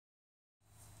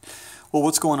Well,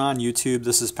 what's going on, YouTube?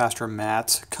 This is Pastor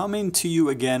Matt coming to you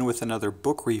again with another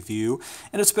book review.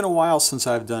 And it's been a while since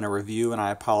I've done a review, and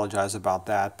I apologize about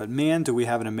that. But man, do we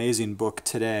have an amazing book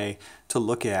today to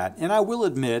look at. And I will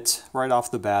admit right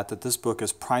off the bat that this book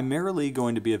is primarily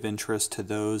going to be of interest to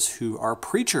those who are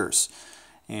preachers.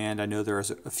 And I know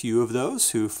there's a few of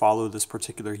those who follow this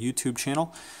particular YouTube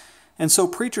channel. And so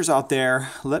preachers out there,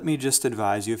 let me just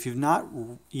advise you, if you've not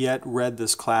yet read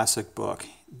this classic book,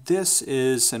 this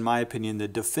is, in my opinion, the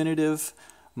definitive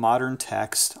modern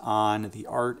text on the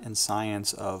art and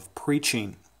science of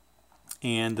preaching.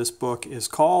 And this book is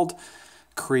called,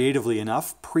 creatively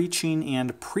enough, Preaching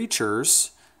and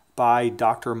Preachers by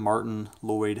Dr. Martyn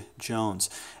Lloyd Jones.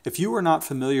 If you are not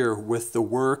familiar with the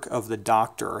work of the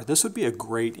doctor, this would be a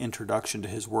great introduction to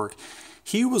his work.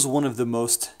 He was one of the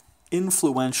most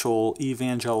influential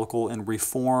evangelical and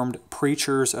reformed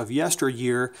preachers of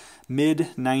yesteryear,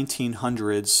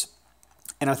 mid-1900s.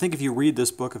 And I think if you read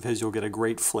this book of his, you'll get a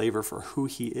great flavor for who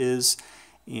he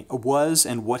was,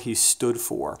 and what he stood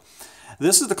for.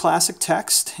 This is the classic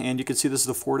text, and you can see this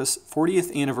is the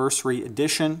 40th anniversary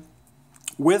edition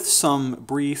with some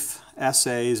brief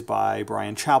essays by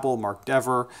Brian Chappell, Mark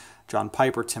Dever, John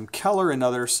Piper, Tim Keller, and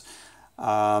others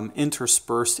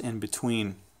interspersed in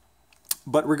between.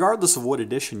 But regardless of what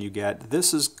edition you get,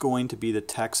 this is going to be the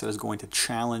text that is going to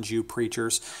challenge you,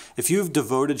 preachers. If you've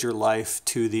devoted your life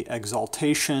to the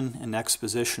exaltation and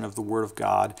exposition of the Word of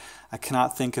God, I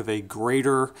cannot think of a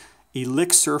greater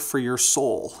elixir for your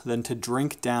soul than to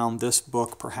drink down this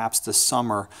book perhaps this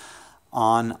summer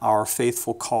on our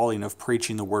faithful calling of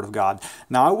preaching the Word of God.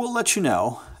 Now, I will let you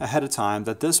know ahead of time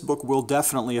that this book will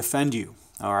definitely offend you.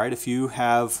 All right, if you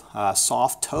have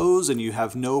soft toes and you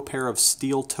have no pair of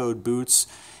steel-toed boots,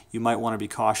 you might want to be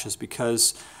cautious,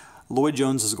 because Lloyd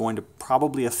Jones is going to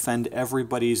probably offend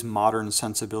everybody's modern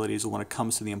sensibilities when it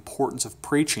comes to the importance of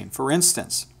preaching. For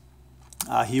instance,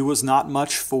 he was not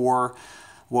much for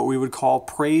what we would call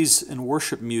praise and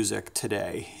worship music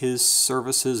today. His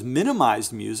services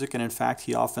minimized music, and in fact,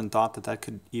 he often thought that that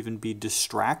could even be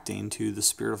distracting to the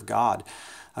Spirit of God.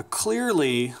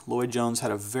 Clearly, Lloyd Jones had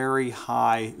a very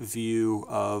high view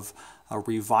of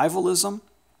revivalism,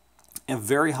 a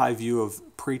very high view of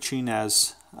preaching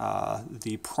as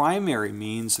the primary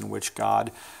means in which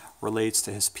God relates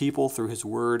to his people through his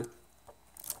word.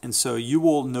 And so you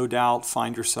will no doubt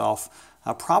find yourself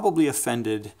probably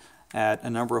offended at a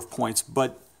number of points,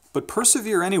 but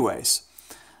persevere anyways.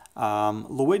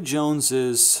 Lloyd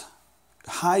Jones's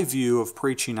high view of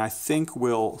preaching, I think,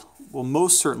 will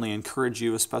most certainly encourage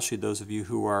you, especially those of you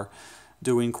who are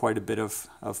doing quite a bit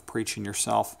of preaching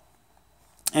yourself.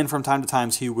 And from time to time,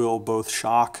 he will both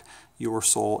shock your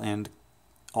soul and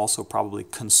also probably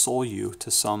console you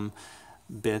to some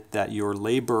bit that your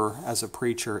labor as a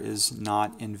preacher is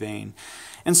not in vain.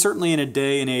 And certainly in a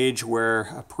day and age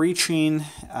where preaching,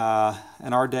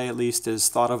 in our day at least, is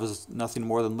thought of as nothing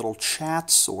more than little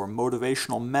chats or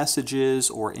motivational messages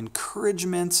or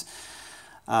encouragement,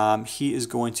 he is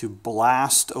going to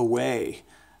blast away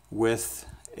with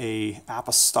an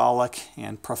apostolic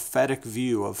and prophetic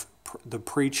view of the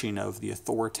preaching of the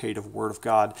authoritative Word of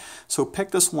God. So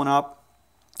pick this one up.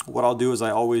 What I'll do, as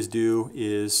I always do,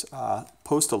 is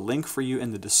post a link for you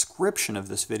in the description of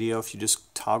this video. If you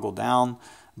just toggle down,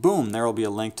 boom, there will be a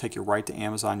link, take you right to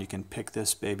Amazon. You can pick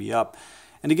this baby up.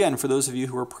 And again, for those of you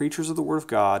who are preachers of the Word of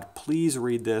God, please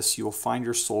read this. You will find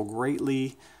your soul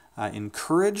greatly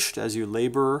encouraged as you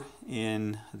labor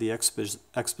in the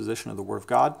exposition of the Word of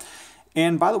God.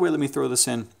 And by the way, let me throw this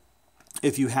in.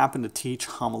 If you happen to teach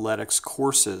homiletics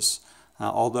courses,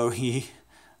 although he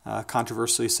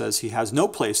controversially says he has no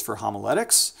place for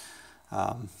homiletics,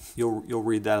 you'll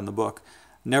read that in the book.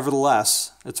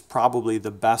 Nevertheless, it's probably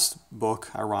the best book,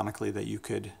 ironically, that you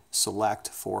could select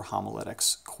for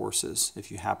homiletics courses if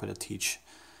you happen to teach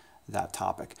that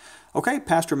topic. Okay,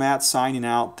 Pastor Matt signing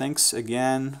out. Thanks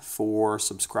again for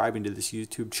subscribing to this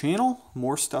YouTube channel.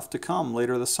 More stuff to come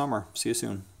later this summer. See you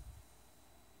soon.